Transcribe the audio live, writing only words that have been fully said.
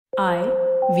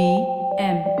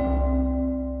IVM.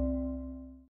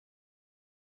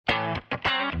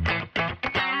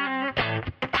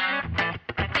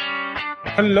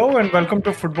 Hello and welcome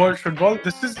to Football Football.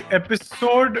 This is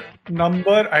episode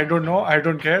number, I don't know, I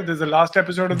don't care. This is the last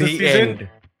episode of the season. End.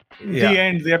 The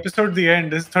end. The episode, the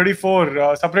end. This is 34.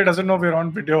 Sapre doesn't know we're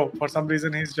on video. For some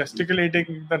reason, he's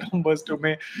gesticulating the numbers to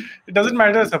me. It doesn't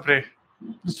matter, Sapre.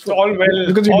 It's all well.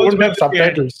 Because you all's don't well have at the end.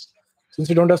 subtitles. Since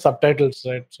you don't have subtitles,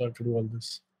 right? So I have to do all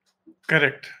this.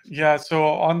 Correct. Yeah. So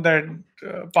on that,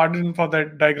 pardon for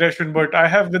that digression, but I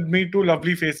have with me two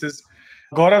lovely faces.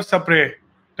 Gaurav Sapre,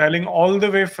 dialing all the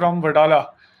way from Vadala.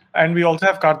 And we also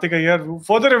have Karthik Iyer,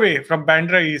 further away from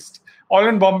Bandra East. All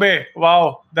in Bombay.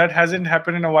 Wow, that hasn't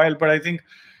happened in a while, but I think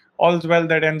all's well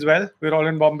that ends well. We're all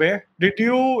in Bombay. Did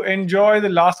you enjoy the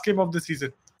last game of the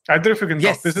season? Either if you can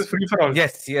Yes. talk. This is free for all.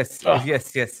 Yes.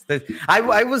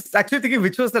 I was actually thinking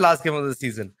which was the last game of the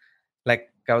season. Like,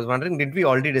 I was wondering, did we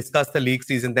already discuss the league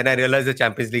season? Then I realized the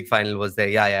Champions League final was there.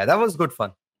 Yeah. That was good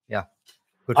fun. Yeah.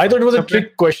 Good I fun. thought it was a Okay.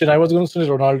 trick question. I was going to say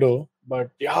Ronaldo, but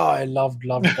yeah, I loved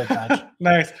that match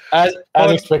Nice. as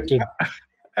Well, expected.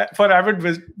 For avid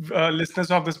listeners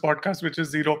of this podcast, which is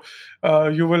zero,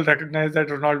 you will recognize that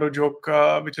Ronaldo joke,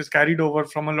 which is carried over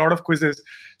from a lot of quizzes.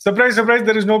 Surprise, surprise,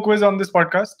 there is no quiz on this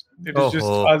podcast. It is just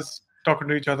Oh. us talking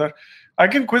to each other. I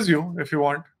can quiz you if you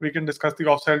want. We can discuss the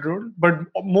offside rule, but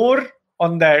more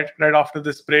on that right after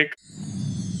this break.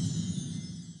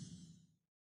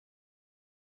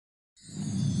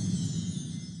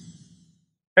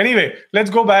 Anyway, let's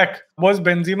go back. Was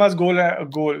Benzema's goal a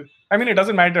goal? I mean, it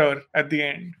doesn't matter at the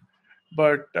end,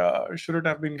 but should it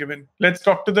have been given? Let's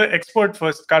talk to the expert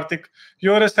first. Karthik,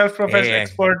 you're a self-professed Yeah.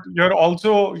 expert. You're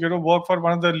also, work for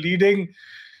one of the leading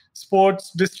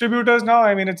sports distributors now.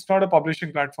 I mean, it's not a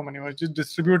publishing platform anymore. It's just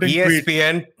distributing tweets.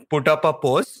 ESPN put up a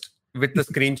post with the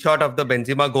screenshot of the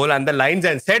Benzema goal and the lines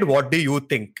and said, "What do you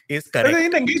think is correct?"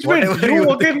 In engagement, Whatever you you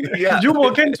work in think. Yeah. you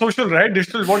work in social, right?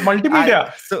 Digital, what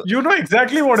multimedia? So- You know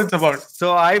exactly what it's about.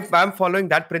 So I'm following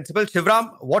that principle.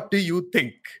 Shivram, what do you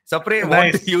think? Sapre,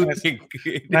 Nice, what do you nice. think?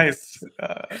 Nice,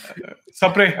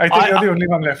 Sapre. I think you're the only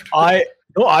one left.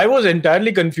 I was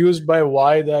entirely confused by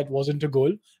why that wasn't a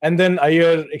goal. And then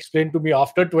Iyer explained to me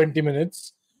after 20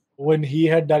 minutes when he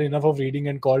had done enough of reading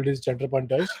and called his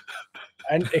Chandrapantas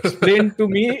and explained to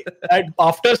me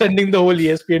after sending the whole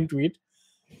ESPN tweet,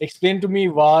 explained to me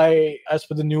why, as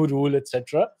per the new rule,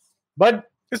 etc. But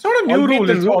It's not a new Albeit rule.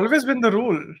 the It's rule- always been the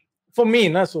rule. for me,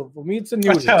 it's a new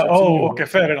rule. Acha, It's a new okay, rule.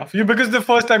 fair enough. Because the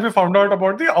first time you found out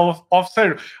about the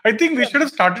offside, I think we should have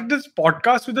started this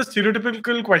podcast with a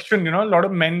stereotypical question. A lot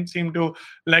of men seem to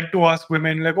like to ask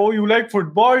women, like, "Oh, you like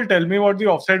football? Tell me what the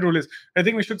offside rule is." I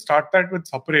think we should start that with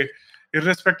Sapre,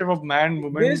 irrespective of man,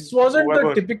 woman. This wasn't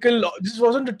whoever. a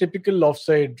typical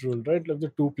offside rule, right? Like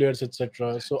the two players,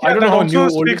 etc. So Yeah, I don't that know how also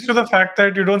new old speaks to the fact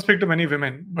that you don't speak to many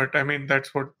women. But I mean,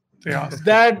 that's what they ask.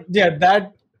 that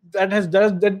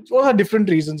all are different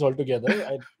reasons altogether.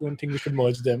 I don't think we should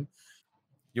merge them.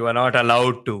 You are not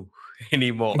allowed to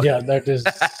anymore. Yeah, that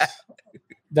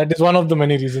is one of the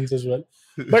many reasons as well.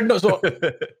 But no, so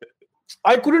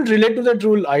I couldn't relate to that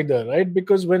rule either, right?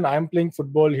 Because when I'm playing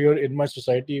football here in my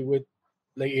society with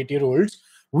like 8-year-olds,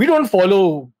 we don't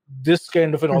follow this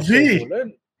kind of an offside We. rule.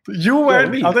 Right? You Yeah,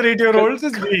 and we. other 8-year-olds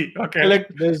is me. Okay. Like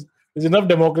there's enough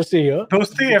democracy here.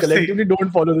 Dosti We FC. collectively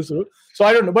don't follow this rule. So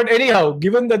I don't know. But anyhow,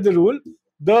 given that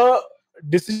the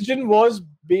decision was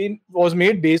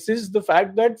made basis the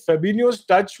fact that Fabinho's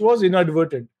touch was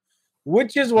inadvertent,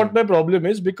 which is what my problem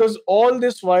is, because all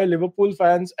this while Liverpool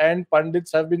fans and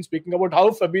pundits have been speaking about how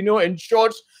Fabinho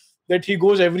ensures that he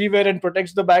goes everywhere and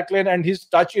protects the backline and his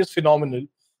touch is phenomenal.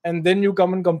 And then you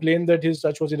come and complain that his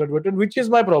touch was inadvertent, which is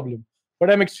my problem. But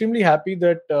I'm extremely happy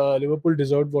that Liverpool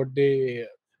deserved what they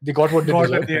got what they Got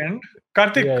deserved. at the end.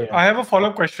 Karthik, Yeah. I have a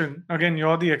follow-up question. Again,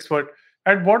 you're the expert.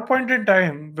 At what point in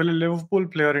time will a Liverpool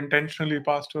player intentionally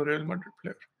pass to a Real Madrid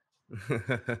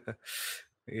player?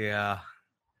 Yeah.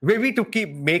 Maybe to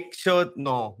make sure.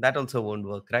 No, that also won't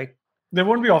work, right? They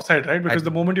won't be offside, right? Because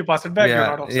the moment you pass it back, you're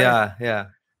not offside. Yeah.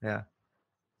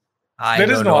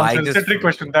 There is don't no know. answer. It's a trick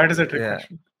question. That is a trick Yeah.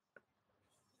 question.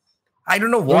 I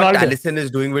don't know what Ronaldo. Alisson is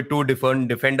doing with two different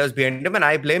defenders behind him, and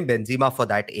I blame Benzema for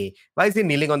that. Why is he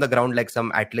kneeling on the ground like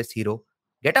some Atlas hero?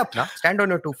 Get up now. Stand on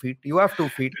your 2 feet. You have 2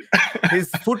 feet. His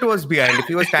foot was behind. If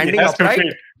he was standing He has 2 upright,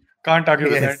 feet. Can't argue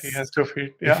with Yes. that. He has 2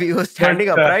 feet. Yeah. if he was standing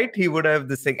But, upright, he would have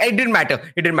this thing. It didn't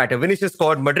matter. Vinicius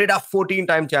scored. Madrid are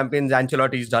 14-time champions.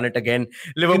 Ancelotti's done it again.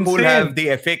 Liverpool Insane. have the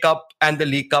FA Cup and the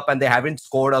League Cup, and they haven't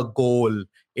scored a goal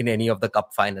in any of the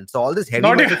cup finals. So all this heavy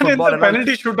Not metal even in football the and all,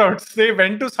 penalty shootouts. They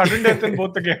went to sudden death in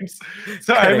both the games.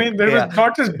 So, I Correct, mean, there yeah. was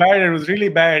not just bad, it was really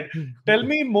bad. Tell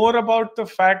me more about the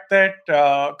fact that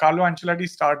Carlo Ancelotti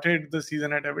started the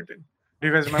season at Everton. Do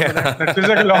you guys remember that? That feels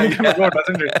like a long time ago,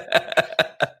 doesn't it?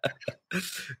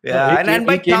 Yeah, and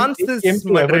by chance he this came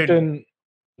to Madrid. Everton.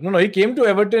 No, he came to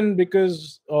Everton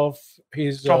because of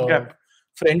his Stopgap.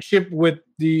 friendship with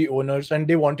the owners, and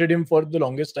they wanted him for the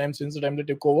longest time since the time they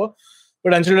took over.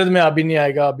 But Ancelotti said, "Abhi nahi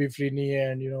aayega, abhi free nahi hai,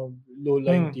 and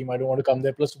low-lying team. I don't want to come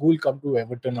there. Plus, who will come to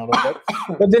Everton out of that?"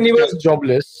 But then he was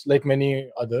jobless, like many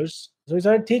others. So he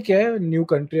said, "ठीक है, new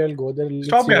country, I'll go there. Let's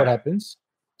see Stopgap. what happens."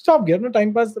 Stopgap, no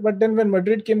time pass. But then when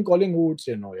Madrid came calling, who would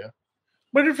say no? Yeah.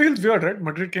 But it feels weird, right?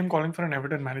 Madrid came calling for an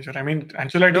Everton manager. I mean,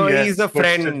 Ancelotti, No, yes, he's a but still.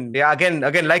 friend. Yeah, again,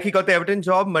 like he got the Everton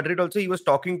job. Madrid also, he was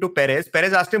talking to Perez.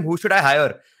 Perez asked him, "Who should I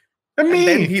hire?" And And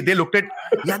then me. they looked at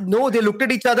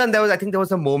each other, and I think there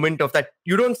was a moment of that.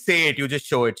 You don't say it, you just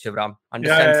show it, Shivram.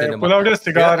 Understand Yeah, cinema. pull out your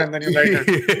cigar and then you light it.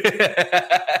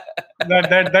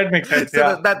 That makes sense.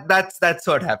 So Yeah. that's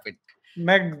what happened.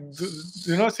 मैं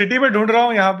city में ढूंढ रहा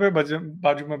हूँ यहाँ पे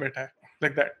बाजू में बैठा है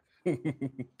like that.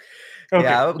 Okay,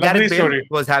 Yeah, lovely Gareth Bale story.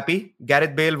 was happy.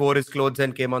 Gareth Bale wore his clothes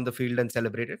and came on the field and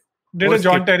celebrated. Did Wore a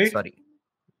John skip, Terry? Sorry.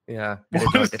 Yeah. Wore did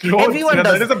a John his Terry. clothes. Everyone Yeah,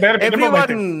 does. that is a bare minimum, I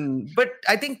think. Everyone. But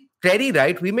I think Terry,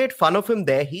 right? We made fun of him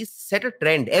there. He set a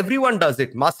trend. Everyone does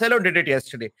it. Marcelo did it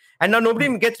yesterday. And now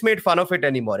nobody gets made fun of it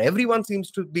anymore. Everyone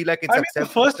seems to be like, it's I mean, the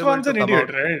acceptable first one's to an come idiot,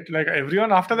 out. right? Like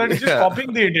everyone after that is just Yeah.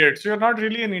 copying the idiot. So you're not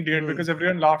really an idiot because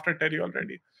everyone laughed at Terry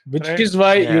already. Which Right. is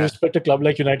why you Yeah. respect a club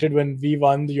like United. When we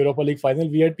won the Europa League final,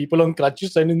 we had people on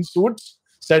crutches and in suits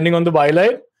standing on the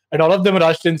byline, and all of them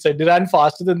rushed inside. They ran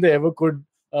faster than they ever could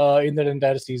in that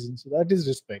entire season. So that is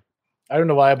respect. I don't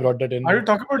know why I brought that in. Are you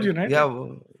talking about United? Yeah.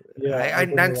 Yeah, I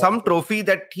don't and know some why. trophy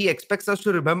that he expects us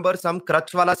to remember, some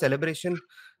crutch wala celebration.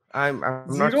 I'm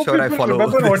not Zero sure I people follow.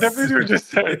 remember this. whatever you just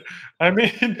said. I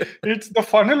mean, it's the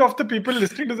funnel of the people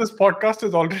listening to this podcast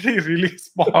is already really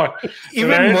small.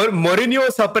 Even right? Mourinho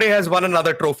Sapre has won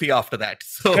another trophy after that.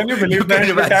 So Can you believe that?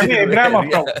 can But imagine Tammy Abraham where-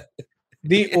 after yeah.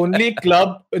 The only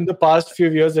club in the past few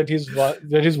years that he's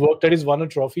worked at, he's won a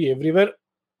trophy everywhere.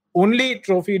 Only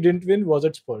trophy he didn't win was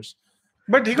at Spurs.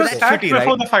 But he got That's sacked shitty,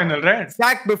 before right? the final, right?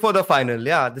 Sacked before the final.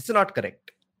 Yeah, this is not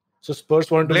correct. So Spurs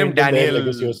wanted to Blame maintain their Daniel.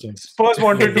 legacy, you're saying. Spurs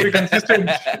wanted to be consistent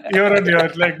year on year.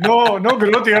 Like, no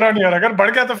growth year on year. Agar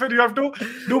बढ़ गया तो फिर you have to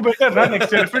do better run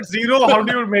next year. If it's zero, how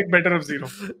do you make better of zero?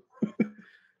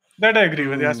 That I agree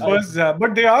with. Yeah, Spurs,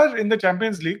 but they are in the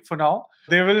Champions League for now.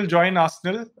 They will join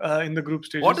Arsenal in the group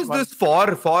stages. What is this for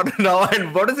now?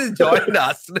 And what is this join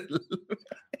Arsenal?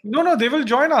 No, they will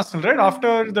join Arsenal, right?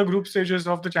 After the group stages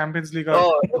of the Champions League.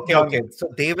 Oh, okay.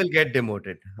 So they will get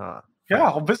demoted. Huh. Yeah,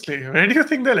 obviously. Where do you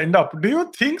think they'll end up? Do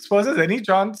you think Spurs has any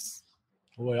chance?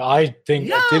 Well, I think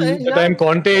Yeah, till the yeah. time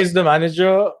Conte is the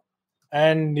manager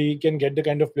and he can get the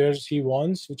kind of players he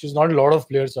wants, which is not a lot of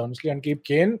players, honestly, and keep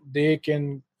Kane, they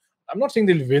can. I'm not saying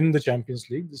they'll win the Champions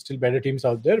League. There's still better teams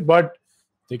out there, but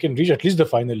they can reach at least the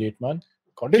final 8, man.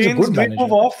 Conte is a Kane's good dream manager.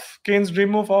 move off. Kane's dream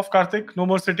move off, Karthik. No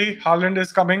more City. Haaland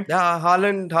is coming. Yeah,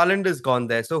 Haaland is gone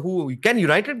there. So who can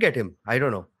United get him? I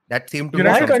don't know. That seemed to be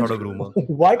United some can't- sort of rumor.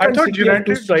 Why can't thought City have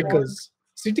two United strikers?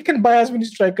 City can buy as many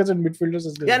strikers and midfielders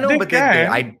as they Yeah, want. no, They but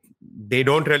can. they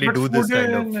don't really But do this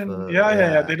kind of. Foden and-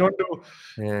 yeah. They don't do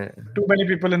Yeah. too many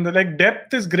people in the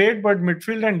depth is great, but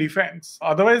midfield and defense.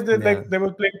 Otherwise, they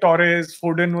were playing Torres.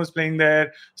 Foden was playing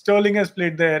there. Sterling has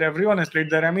played there. Everyone has played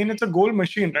there. I mean, it's a goal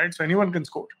machine, right? So anyone can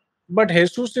score. But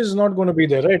Jesus is not going to be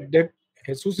there, right?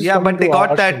 Jesus is Yeah, coming but they to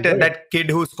got Arsenal, right? that kid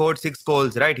who scored 6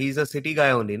 goals, right? He's a City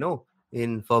guy only, no?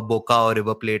 For Boca or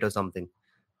River Plate or something.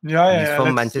 Yeah, He's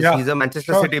from Manchester. Yeah. He's a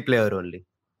Manchester Sure. City player only.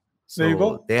 So There you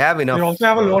go. they have enough. They also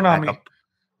have a loan army. backup.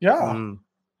 Yeah. Mm.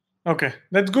 Okay,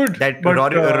 that's good. That but,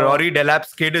 Rory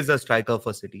Delap's kid is a striker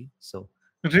for City. So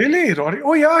Really, Rory?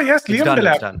 Oh yeah, yes, it's Liam done. It's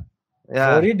Delap. done.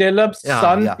 Yeah. Rory Delap's Yeah,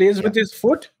 son yeah, plays yeah. with his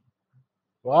foot.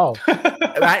 Wow.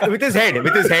 With his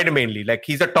head mainly. Like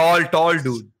he's a tall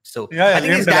dude. So Yeah, I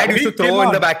think Liam his dad Delap. used to He came throw in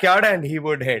on. the backyard and he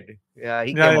would head. Yeah,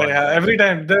 he Yeah, came on. Every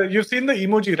time you've seen the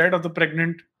emoji, right, of the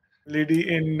pregnant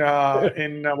lady in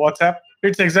WhatsApp.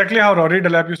 It's exactly how Rory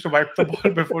Delap used to wipe the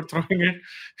ball before throwing it.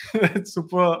 It's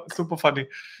super funny.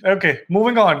 Okay,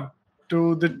 moving on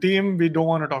to the team we don't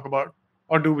want to talk about,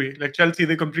 or do we? Like Chelsea,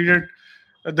 they completed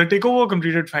the takeover.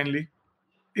 Completed finally.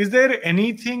 Is there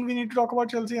anything we need to talk about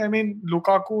Chelsea? I mean,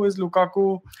 Lukaku is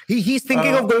Lukaku. He's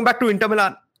thinking of going back to Inter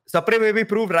Milan. Sapre may be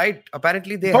proved right.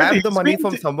 Apparently, they But have he's the money been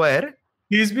from somewhere.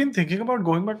 He's been thinking about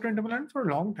going back to Inter Milan for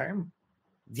a long time.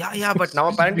 Yeah, but now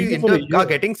apparently been for a Inter are year.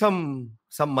 getting some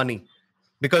money.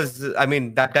 because I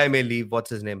mean that guy may leave. What's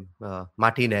his name?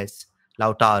 Martinez,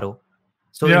 Lautaro.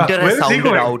 So Yeah, Inter where has is he sounded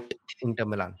going? out Inter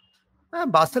Milan.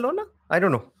 Barcelona? I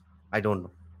don't know.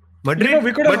 You know,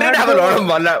 we could have Madrid had have a lot of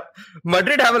money.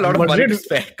 Madrid have a lot of money to Madrid-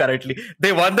 spare currently.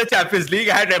 They won the Champions League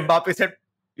and Mbappe said,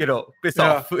 piss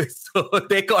Yeah. off. So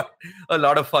they got a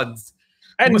lot of funds.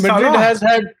 And Salah.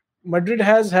 Madrid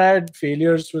has had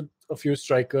failures with a few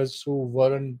strikers who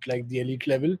weren't like the elite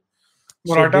level.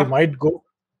 So Morata?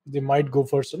 they might go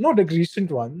for the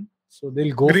recent one. So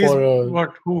they'll go Greece, for a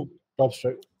what? Who? top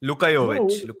striker. Luka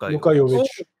Jovic. Luka Jovic.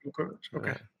 Luka.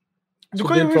 Okay. So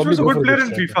Luka they'll Jovic probably was a go good for player good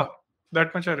in striker. FIFA.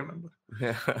 That much I remember.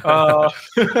 Yeah.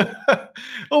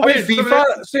 Oh I wait, mean,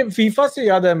 so FIFA se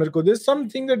yaad hai mere ko. There's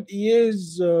something that EA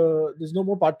is there's no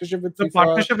more partnership with the FIFA.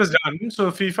 partnership is done.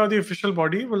 So FIFA, the official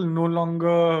body, will no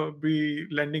longer be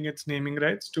lending its naming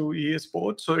rights to EA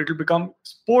Sports. So it will become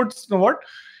Sports. No, what?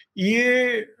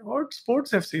 EA what?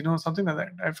 Sports FC? No, something like that.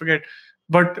 I forget.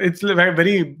 But it's a very,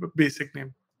 very basic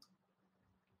name.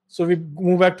 So we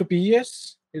move back to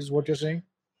PES, is what you're saying?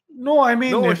 No, I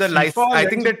mean, No, if the FIFA I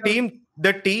think the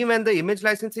lends- team and the image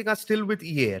licensing are still with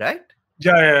EA, right?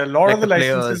 Yeah, a lot Like of the the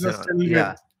players licenses are and all. still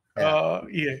Yeah,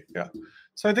 with EA. Yeah.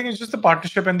 So I think it's just the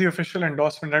partnership and the official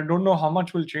endorsement. I don't know how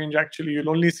much will change actually. You'll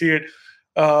only see it,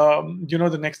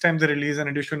 the next time they release an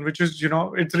edition, which is,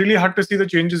 it's really hard to see the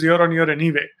changes year on year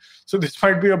anyway. So this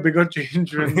might be a bigger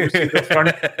change when you see the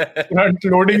front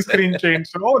loading screen change.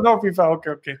 So, oh no, FIFA,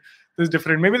 okay. This is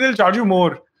different. Maybe they'll charge you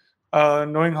more,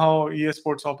 knowing how EA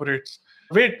Sports operates.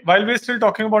 Wait, while we're still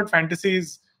talking about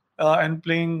fantasies and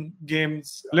playing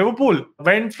games, Liverpool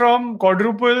went from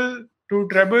quadruple to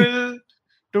treble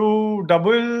to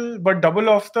double, but double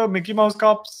of the Mickey Mouse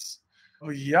Cups. Oh,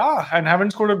 yeah, and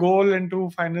haven't scored a goal in 2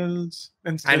 finals.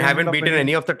 and haven't beaten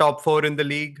any of the top 4 in the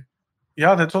league.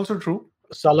 Yeah, that's also true.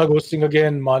 Salah ghosting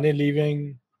again, Mane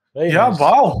leaving. Very Yeah, nice.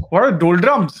 wow. What are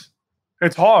doldrums?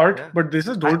 It's hard, Yeah. but this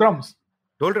is doldrums.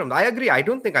 Doldrum. I agree. I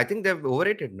think they've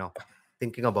overrated now.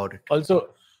 Thinking about it. Also,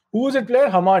 who was it player?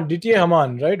 Haman, Didier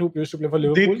Haman, right? Who used to play for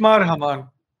Liverpool? Dietmar Hamann.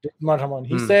 Dietmar Hamann.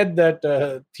 He Hmm. said that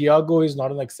Thiago is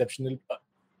not an exceptional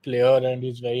player and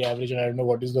he's very average, and I don't know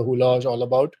what is the hula all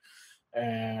about.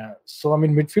 So I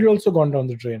mean, midfield also gone down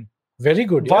the drain. Very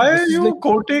good. Yeah. Why This are is you like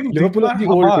quoting Liverpool Dietmar of the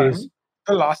old Hamann? days.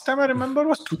 The last time I remember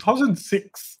was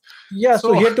 2006. Yeah, so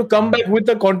So- he had to come back with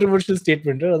a controversial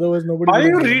statement, right? Otherwise nobody. Why are would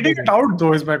you have reading known. it out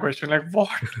though? Is my question. Like what?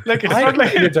 Like it's I not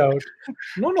like read it out.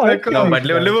 No, Like, I No, read but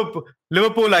it out.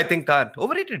 Liverpool, I think, are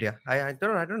overrated. Yeah, I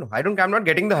don't know. I'm not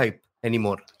getting the hype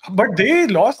anymore. But they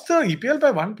lost the EPL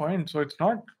by 1 point, so it's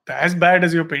not as bad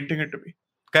as you're painting it to be.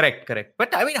 Correct.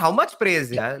 But I mean, how much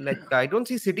praise? Yeah, like I don't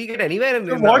see City get anywhere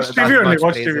in. Watch as TV only. much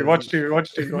Watch praise TV. as- Watch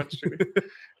TV.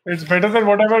 It's better than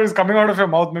whatever is coming out of your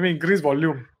mouth. Maybe increase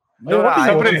volume. Hey, what is I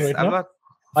happening was- right I'm now? not-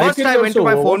 First, IPL I went to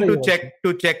my also, phone what are to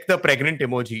you check the pregnant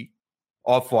emoji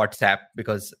of WhatsApp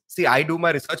because see, I do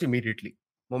my research immediately.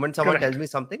 Moment someone Correct. tells me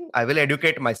something, I will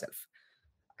educate myself.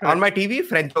 Correct. On my TV,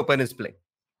 French Open is playing.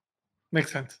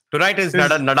 Makes sense. Tonight is Is-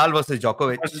 Nadal versus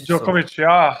Djokovic. Djokovic,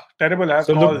 yeah, terrible.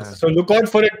 So call. look out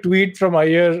for a tweet from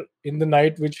Ayer in the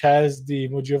night which has the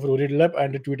emoji of Rory Delap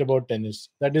and a tweet about tennis.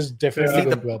 That is definitely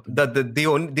Yeah. going to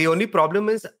happen. The only problem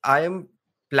is I am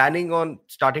planning on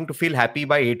starting to feel happy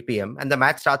by 8 p.m. and the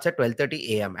match starts at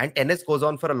 12:30 a.m. and tennis goes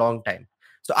on for a long time.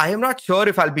 So I am not sure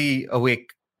if I'll be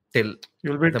awake till.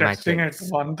 You'll be the match texting at ends.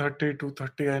 1:30,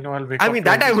 2:30. I know I'll wake I up. mean, to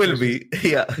that I all will these be.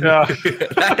 Yeah. Yeah.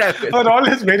 That I will. On all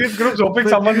his various groups, hoping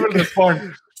someone will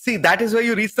respond. See, that is where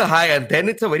you reach the high, and then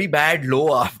it's a very bad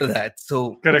low after that.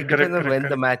 So Correct, it depends on correct, when the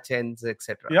correct. match ends,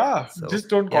 etc. Yeah, So, just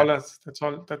don't call us. That's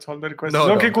all. That's all the request. No,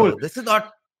 is. Okay, no, cool. no, this is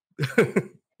not.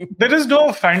 There is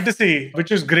no fantasy,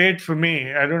 which is great for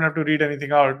me. I don't have to read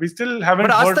anything out. We still haven't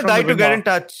But ask heard the from guy the to get winner. in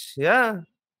touch. Yeah.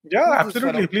 Yeah, This is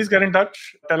absolutely. fun. Please get in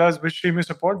touch. Tell us which team you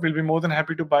support. We'll be more than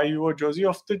happy to buy you a jersey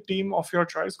of the team of your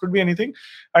choice. Could be anything.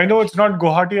 I know it's not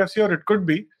Guwahati FC, or it could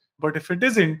be. But if it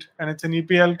isn't, and it's an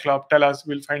EPL club, tell us.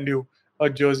 We'll find you a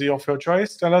jersey of your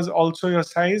choice. Tell us also your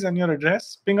size and your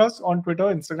address. Ping us on Twitter,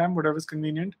 Instagram, whatever is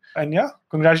convenient. And yeah,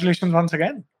 congratulations once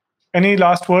again. Any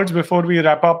last words before we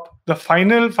wrap up the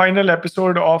final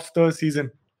episode of the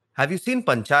season? Have you seen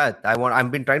Panchayat?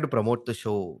 I've been trying to promote the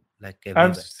show like everywhere.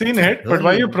 I've seen it, but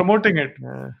why are you promoting it?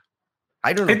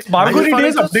 I don't know. It's Margori I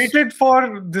Days just found it updated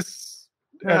for this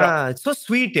era. Yeah, it's so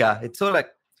sweet. Yeah, it's so like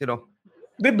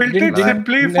They built Didn't- it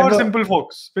simply for never- simple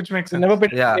folks, which makes So sense. never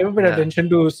paid Yeah, attention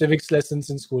to civics lessons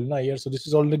in school, na here. So this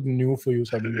is all like new for you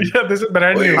suddenly. Yeah, this is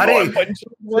brand new. Arey,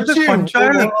 What is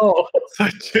Panchayat? Oh,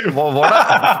 Sachiv.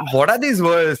 what are these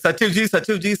words?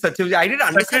 Sachivji. I didn't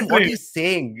understand what Secretary. he's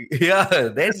saying. Yeah,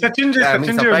 then Sachin Ji, I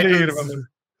mean, Sachin Ji only you subtitles.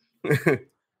 remember.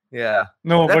 Yeah.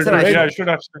 No, That's but a nice yeah, I one. should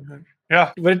have said that.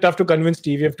 Yeah. Very tough to convince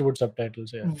TVF to put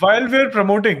subtitles. Yeah. While we're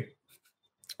promoting,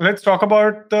 let's talk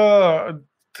about the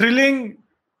thrilling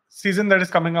season that is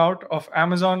coming out of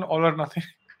Amazon All or Nothing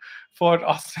for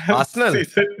Arsenal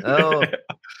season. Oh,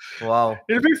 wow.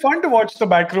 It'll be fun to watch the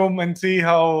back room and see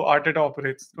how Arteta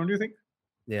operates, don't you think?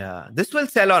 Yeah, this will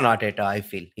sell on Arteta. I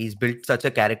feel he's built such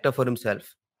a character for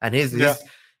himself, and his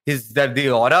that the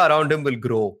aura around him will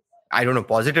grow. I don't know,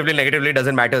 positively, negatively,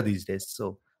 doesn't matter these days.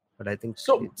 So, but I think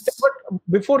so. But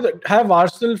before that, have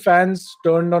Arsenal fans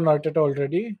turned on Arteta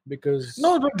already? Because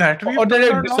no, but that or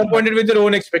they're disappointed with their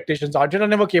own expectations. Arteta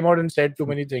never came out and said too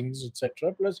many things,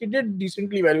 etc. Plus, he did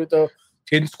decently well with a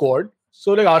thin squad.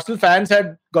 So, like Arsenal fans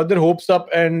had got their hopes up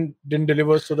and didn't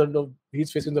deliver, so that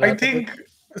he's facing the. I think.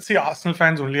 See, Arsenal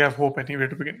fans only have hope anyway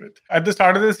to begin with. At the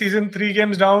start of the season, 3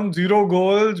 games down, 0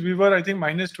 goals. We were, I think,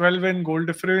 minus 12 in goal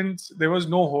difference. There was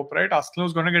no hope, right? Arsenal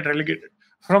was going to get relegated.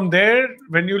 From there,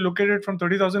 when you look at it from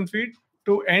 30,000 feet,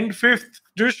 to end 5th,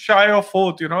 just shy of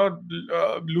 4th,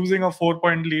 losing a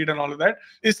 4-point lead and all of that,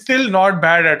 is still not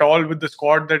bad at all with the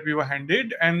squad that we were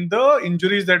handed and the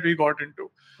injuries that we got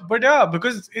into. But yeah,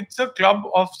 because it's a club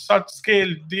of such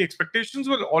scale, the expectations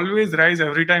will always rise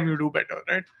every time you do better,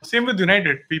 right? Same with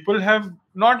United. People have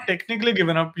not technically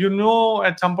given up.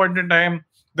 At some point in time,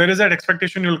 there is that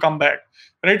expectation you'll come back,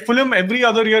 right? Fulham, every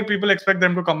other year, people expect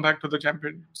them to come back to the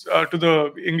champions, to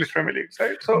the English Premier League,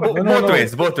 right? So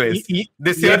both ways.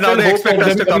 This year now they expect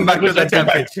us to come back to the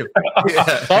championship.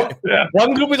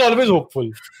 One group is always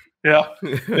hopeful.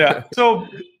 Yeah. So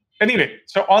anyway,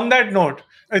 so on that note,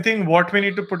 I think what we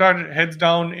need to put our heads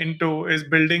down into is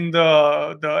building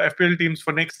the FPL teams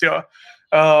for next year.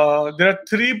 There are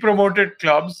 3 promoted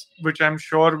clubs, which I'm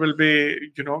sure will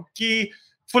be, key.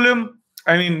 Fulham.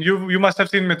 I mean, you must have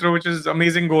seen Mitrovic's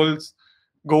amazing goal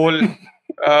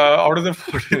out of the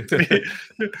 43.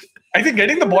 I think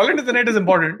getting the ball into the net is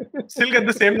important. Still get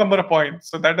the same number of points,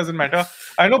 so that doesn't matter.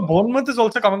 I know Bournemouth is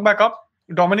also coming back up.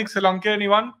 Dominic Solanke,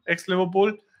 anyone,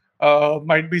 ex-Liverpool,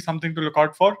 might be something to look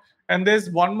out for. And there's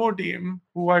one more team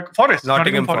Forest.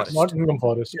 Nottingham Forest. Nottingham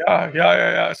Forest.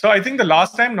 Yeah. So I think the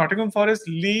last time Nottingham Forest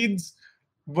Leeds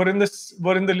were in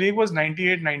the league was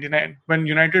 98-99 when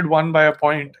United won by a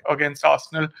point against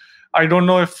Arsenal. I don't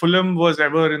know if Fulham was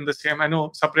ever in the same. I know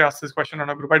Sapre asked this question on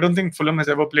our group. I don't think Fulham has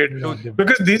ever played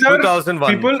because these are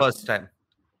 2001 people, first time.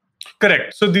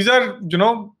 Correct. So these are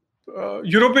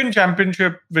European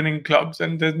Championship winning clubs,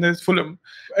 and then there's Fulham,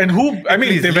 and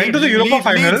they went to the Europa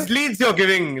final. Leeds, you're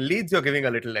giving a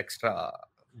little extra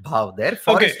bhav there.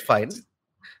 Forest, fine.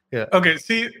 Yeah. Okay.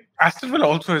 See, Aston Villa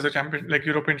also is a champion, like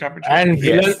European Championship, and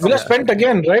Villa spent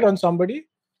again, right, on somebody.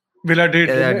 Villa did.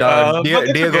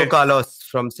 Diego Carlos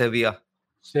from Sevilla.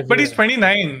 But he's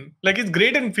 29. Like, he's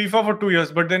great in FIFA for 2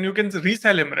 years, but then you can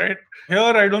resell him, right? Here,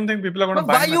 I don't think people are going to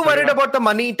buy him. Why are you worried about the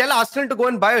money? Tell Arsenal to go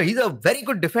and buy him. He's a very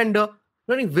good defender.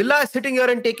 Villa is sitting here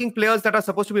and taking players that are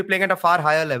supposed to be playing at a far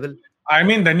higher level. I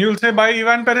mean, then you'll say buy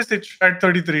Ivan Perisic at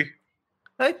 33.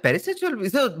 Right, Perisic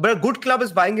but a good club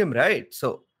is buying him, right?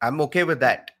 So I'm okay with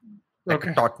that.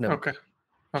 Okay. Tottenham. Okay.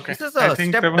 This is I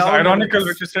think that was ironical,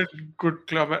 which you said good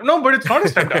club. No, but it's not a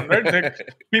step down, right? Like,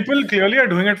 people clearly are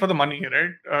doing it for the money,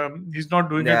 right? He's not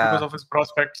doing it because of his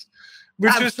prospects.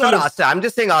 I'm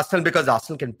just saying Arsenal because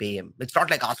Arsenal can pay him. It's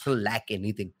not like Arsenal lack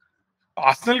anything.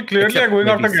 Arsenal clearly are going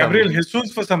after Gabriel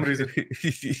Jesus for some reason.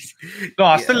 No,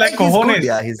 Arsenal like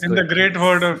cojones. In the great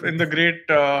word of,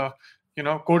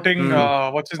 quoting,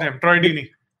 what's his name? Troy Deeney.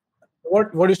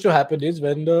 What used to happen is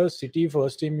when the City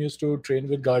first team used to train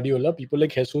with Guardiola, people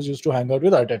like Jesus used to hang out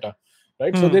with Arteta,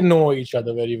 right? So they know each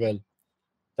other very well.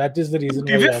 That is the reason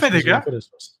why TVF में थे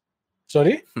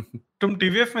Sorry? तुम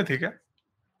TVF में थे क्या?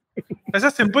 ऐसा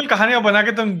simple कहानियां बना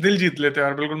के तुम दिल जीत लेते हो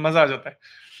और बिल्कुल मजा आ जाता है.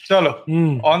 चलो,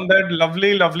 on that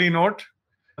lovely note,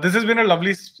 this has been a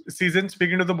lovely season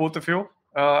speaking to the both of you.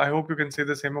 I hope you can say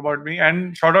the same about me.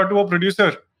 And shout out to our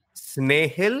producer,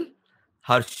 Snehil,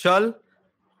 Harshal,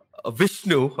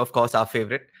 Vishnu, of course, our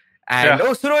favorite. And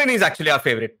Surohini is actually our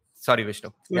favorite. Sorry, Vishnu.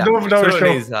 Yeah,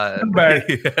 Surohini is bad.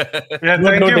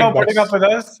 Thank you for putting up with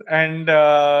us and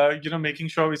making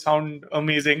sure we sound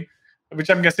amazing, which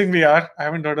I'm guessing we are. I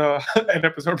haven't heard an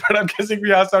episode, but I'm guessing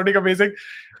we are sounding amazing.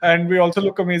 And we also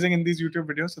look amazing in these YouTube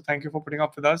videos. So thank you for putting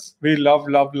up with us. We love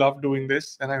doing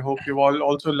this. And I hope you all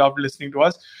also loved listening to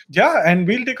us. Yeah, and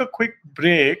we'll take a quick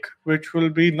break, which will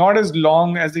be not as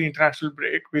long as the international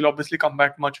break. We'll obviously come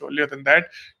back much earlier than that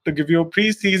to give you a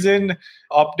pre-season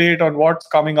update on what's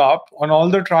coming up, on all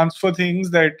the transfer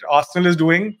things that Arsenal is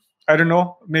doing. I don't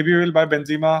know. Maybe we'll buy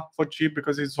Benzema for cheap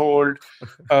because he's so old.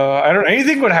 I don't know.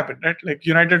 Anything could happen, right? Like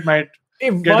United might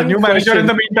If Get a one new manager in question,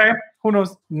 the meantime. Who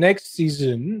knows? next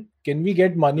season, can we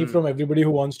get money from everybody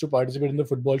who wants to participate in the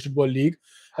Football League?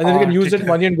 And then we can use that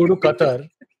money and go to Qatar.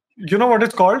 You know what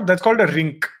it's called? That's called a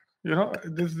rink. You know,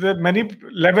 there are many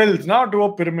levels now to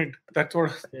a pyramid. That's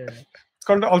what it's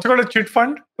called. Also called a chit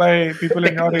fund by people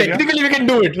in your area. Technically, we can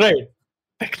do it, right?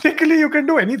 Technically, you can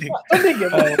do anything.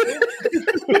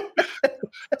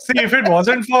 See, if it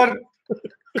wasn't for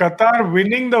Qatar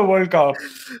winning the World Cup,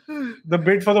 the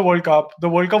bid for the World Cup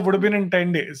would have been in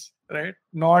 10 days, right?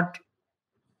 Not,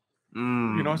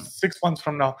 6 months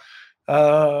from now.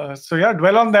 So yeah,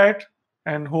 dwell on that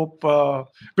and hope,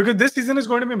 because this season is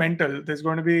going to be mental. There's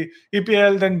going to be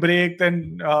EPL, then break,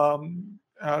 then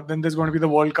there's going to be the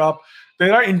World Cup.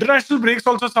 There are international breaks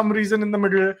also some reason in the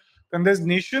middle. Then there's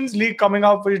Nations League coming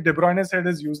up, which De Bruyne said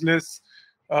is useless.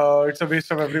 It's a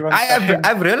waste of everyone's time.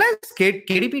 I've realized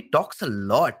KDB talks a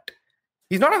lot.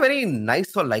 He's not a very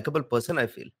nice or likable person, I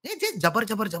feel. Just jabber,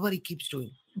 he keeps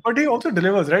doing. But he also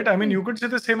delivers, right? I mean, you could say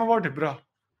the same about Ibra.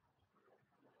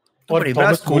 But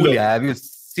Ibra's cool, yeah. Have you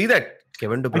see that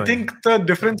Kevin De Bruyne? I think the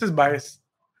difference is bias.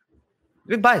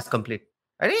 With bias, complete.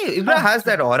 I think Ibra has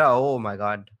that aura. Oh my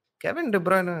God. Kevin De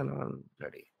Bruyne,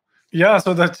 bloody. Yeah,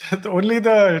 so that's only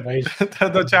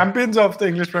the champions of the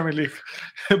English Premier League.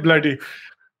 Bloody.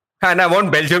 And I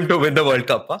want Belgium to win the World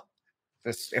Cup. Huh?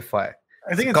 Just FYI.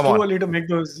 I think it's too early to make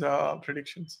those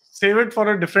predictions. Save it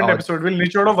for a different episode. We'll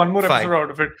niche out of one more episode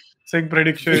out of it, saying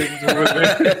predictions.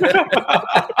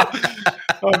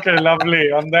 Okay,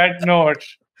 lovely. On that note,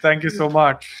 thank you so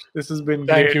much. This has been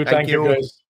great. Thank you,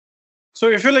 guys. So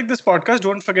if you like this podcast,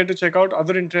 don't forget to check out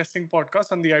other interesting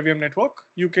podcasts on the IVM network.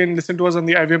 You can listen to us on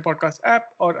the IVM Podcast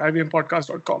app or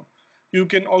ivmpodcast.com. You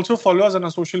can also follow us on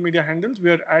our social media handles.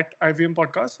 We are at IVM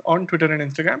Podcast on Twitter and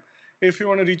Instagram. If you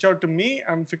want to reach out to me,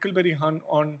 I'm Fickleberry Hun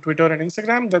on Twitter and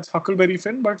Instagram. That's Huckleberry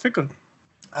Finn, but Fickle.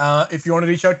 If you want to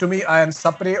reach out to me, I am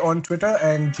Sapre on Twitter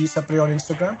and GSapre on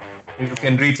Instagram. You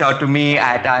can reach out to me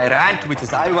at iRant, which is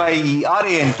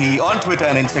IYERANT on Twitter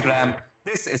and Instagram.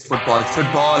 This is Football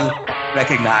Should Ball.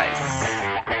 Recognize.